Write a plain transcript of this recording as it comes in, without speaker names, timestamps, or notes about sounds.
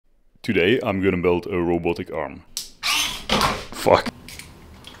Today I'm gonna build a robotic arm. Fuck.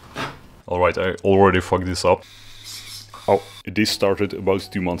 Alright, I already fucked this up. Oh, this started about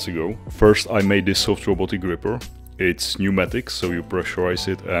 2 months ago. First I made this soft robotic gripper. It's pneumatic, so you pressurize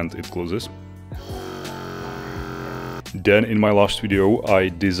it and it closes. Then in my last video I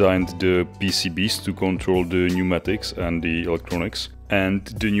designed the PCBs to control the pneumatics and the electronics. And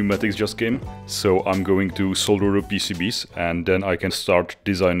the pneumatics just came, so I'm going to solder the PCBs and then I can start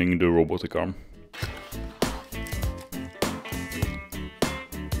designing the robotic arm.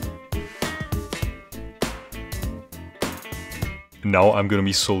 Now I'm gonna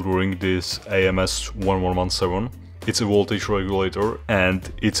be soldering this AMS1117. It's a voltage regulator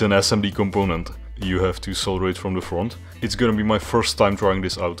and it's an SMD component. You have to solder it from the front. It's gonna be my first time trying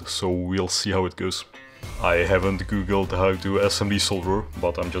this out, so we'll see how it goes. I haven't googled how to SMD solder,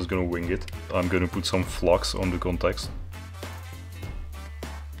 but I'm just gonna wing it. I'm gonna put some flux on the contacts.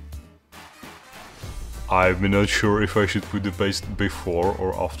 I'm not sure if I should put the paste before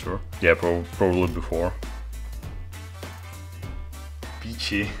or after. Yeah, probably before.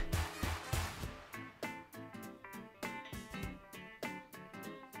 Peachy.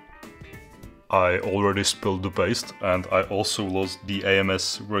 I already spilled the paste and I also lost the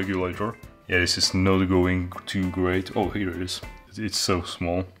AMS regulator. Yeah, this is not going too great. Oh, here it is. It's so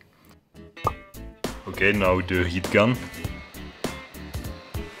small. Okay, now the heat gun.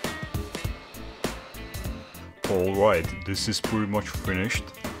 Alright, this is pretty much finished.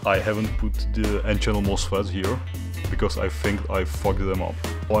 I haven't put the N-channel MOSFET here because I think I fucked them up.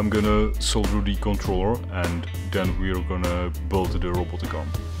 I'm gonna solder the controller and then we're gonna build the robotic arm.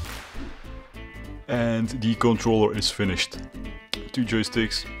 And the controller is finished. 2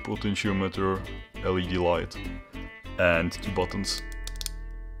 joysticks, potentiometer, LED light, and 2 buttons.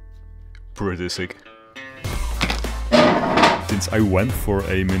 Pretty sick. Since I went for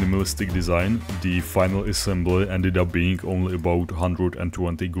a minimalistic design, the final assembly ended up being only about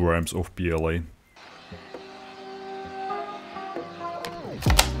 120 grams of PLA.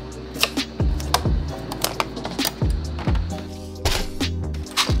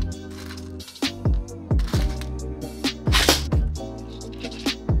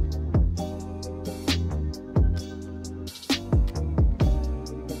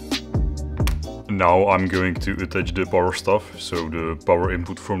 Now I'm going to attach the power stuff, so the power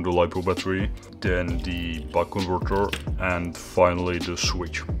input from the LiPo battery, then the buck converter, and finally the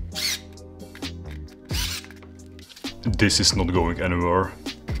switch. This is not going anywhere.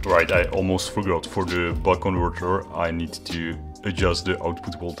 Right, I almost forgot, for the buck converter I need to adjust the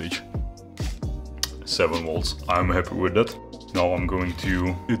output voltage. 7 volts, I'm happy with that. Now I'm going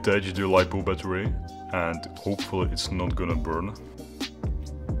to attach the LiPo battery and hopefully it's not gonna burn.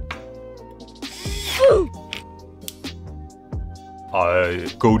 I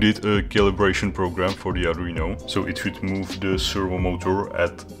coded a calibration program for the Arduino, so it should move the servo motor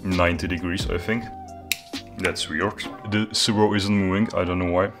at 90 degrees, I think. That's weird. The servo isn't moving, I don't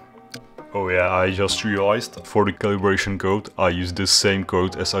know why. Oh yeah, I just realized, for the calibration code I used the same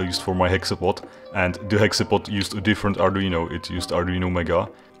code as I used for my hexapod, and the hexapod used a different Arduino, it used Arduino Mega.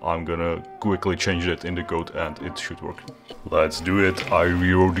 I'm gonna quickly change that in the code and it should work. Let's do it. I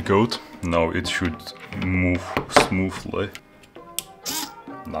rewrote the code. Now it should move smoothly.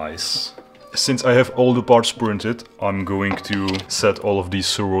 Nice. Since I have all the parts printed, I'm going to set all of these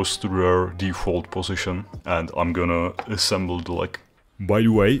servos to their default position and I'm gonna assemble the leg. By the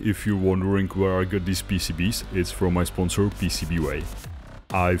way, if you're wondering where I got these PCBs, it's from my sponsor PCBWay.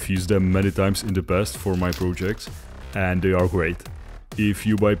 I've used them many times in the past for my projects and they are great. If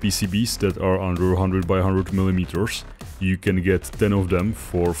you buy PCBs that are under 100 by 100 millimeters, you can get 10 of them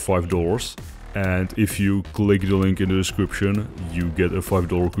for $5. And if you click the link in the description, you get a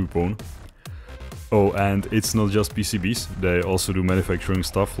 $5 coupon. Oh, and it's not just PCBs, they also do manufacturing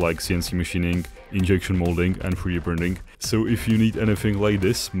stuff like CNC machining, injection molding and 3D printing. So if you need anything like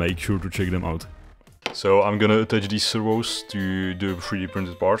this, make sure to check them out. So I'm gonna attach these servos to the 3D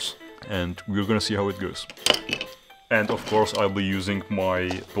printed parts and we're gonna see how it goes. And of course I'll be using my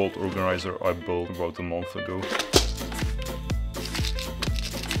bolt organizer I built about a month ago.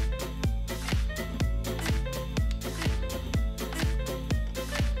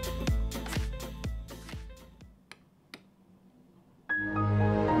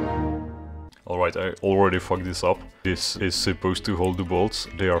 Alright, I already fucked this up. This is supposed to hold the bolts.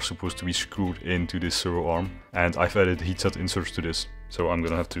 They are supposed to be screwed into this servo arm. And I've added heatset inserts to this. So I'm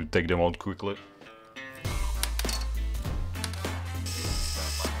gonna have to take them out quickly.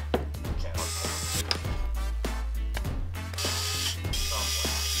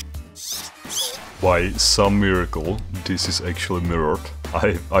 By some miracle, this is actually mirrored.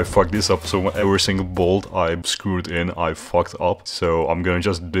 I fucked this up, so every single bolt I screwed in I fucked up. So I'm gonna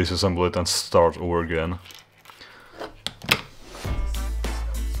just disassemble it and start over again.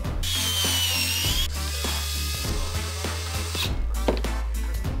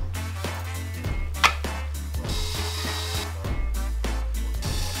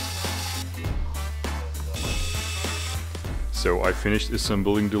 So I finished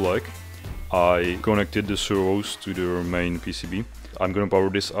assembling the leg. I connected the servos to the main PCB. I'm gonna power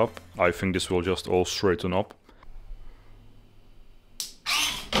this up. I think this will just all straighten up.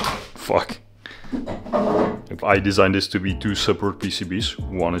 Fuck. I designed this to be two separate PCBs.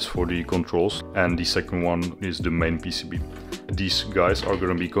 One is for the controls and the second one is the main PCB. These guys are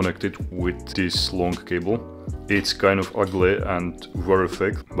gonna be connected with this long cable. It's kind of ugly and very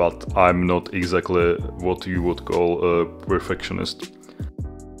thick, but I'm not exactly what you would call a perfectionist.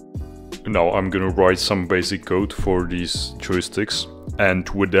 Now I'm gonna write some basic code for these joysticks, and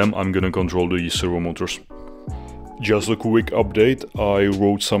with them I'm gonna control the servo motors. Just a quick update, I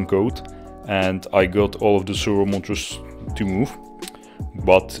wrote some code and I got all of the servo motors to move.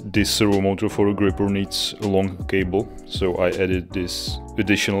 But this servo motor for the gripper needs a long cable, so I added this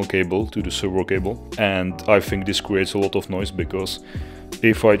additional cable to the servo cable. And I think this creates a lot of noise, because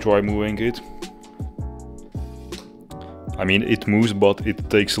if I try moving it, I mean it moves, but it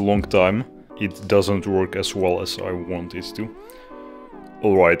takes a long time. It doesn't work as well as I want it to.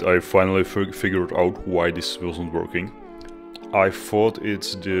 Alright, I finally figured out why this wasn't working. I thought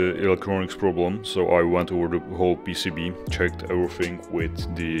it's the electronics problem, so I went over the whole PCB, checked everything with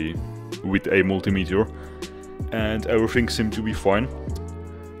a multimeter, and everything seemed to be fine.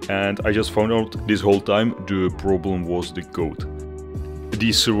 And I just found out this whole time the problem was the code.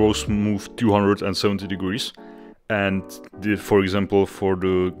 These servos move 270 degrees, and for example for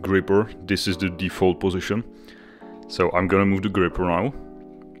the gripper, this is the default position. So I'm gonna move the gripper now.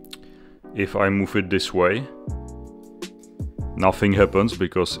 If I move it this way, nothing happens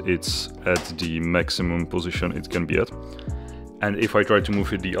because it's at the maximum position it can be at. And if I try to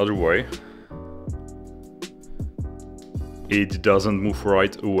move it the other way, it doesn't move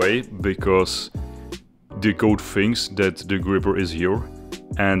right away because the code thinks that the gripper is here,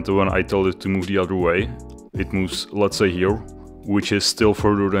 and when I tell it to move the other way, it moves, let's say here, which is still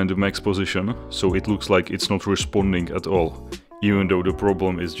further than the max position, so it looks like it's not responding at all, even though the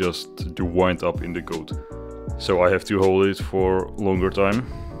problem is just the wind up in the code. So I have to hold it for longer time,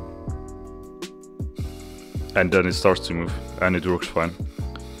 and then it starts to move, and it works fine.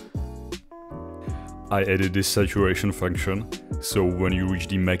 I added this saturation function, so when you reach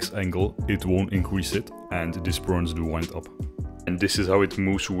the max angle, it won't increase it, and this burns the wind up. And this is how it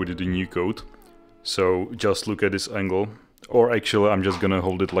moves with the new code. So just look at this angle, or actually I'm just gonna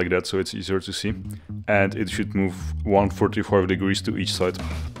hold it like that so it's easier to see, and it should move 145 degrees to each side.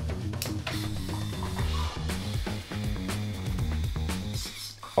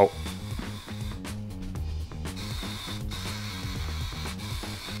 Oh.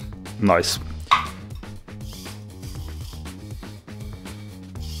 Nice.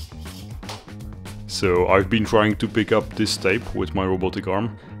 So I've been trying to pick up this tape with my robotic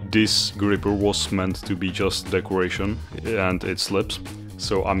arm. This gripper was meant to be just decoration and it slips.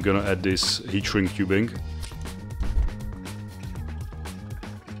 So I'm gonna add this heat shrink tubing.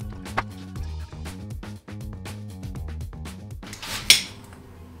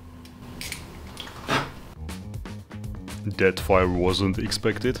 That fire wasn't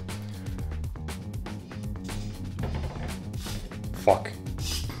expected. Fuck.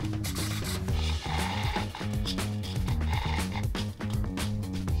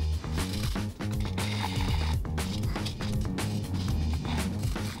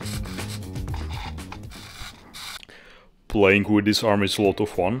 Playing with this arm is a lot of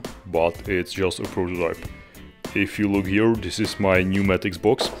fun, but it's just a prototype. If you look here, this is my pneumatics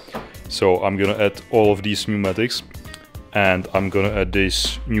box. So I'm gonna add all of these pneumatics, and I'm gonna add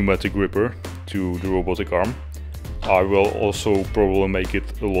this pneumatic gripper to the robotic arm. I will also probably make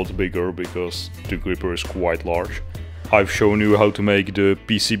it a lot bigger because the gripper is quite large. I've shown you how to make the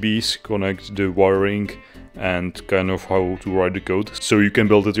PCBs, connect the wiring, and kind of how to write the code, so you can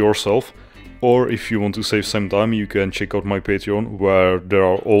build it yourself. Or if you want to save some time, you can check out my Patreon, where there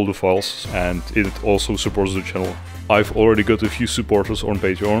are all the files, and it also supports the channel. I've already got a few supporters on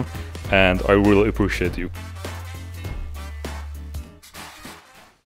Patreon, and I really appreciate you.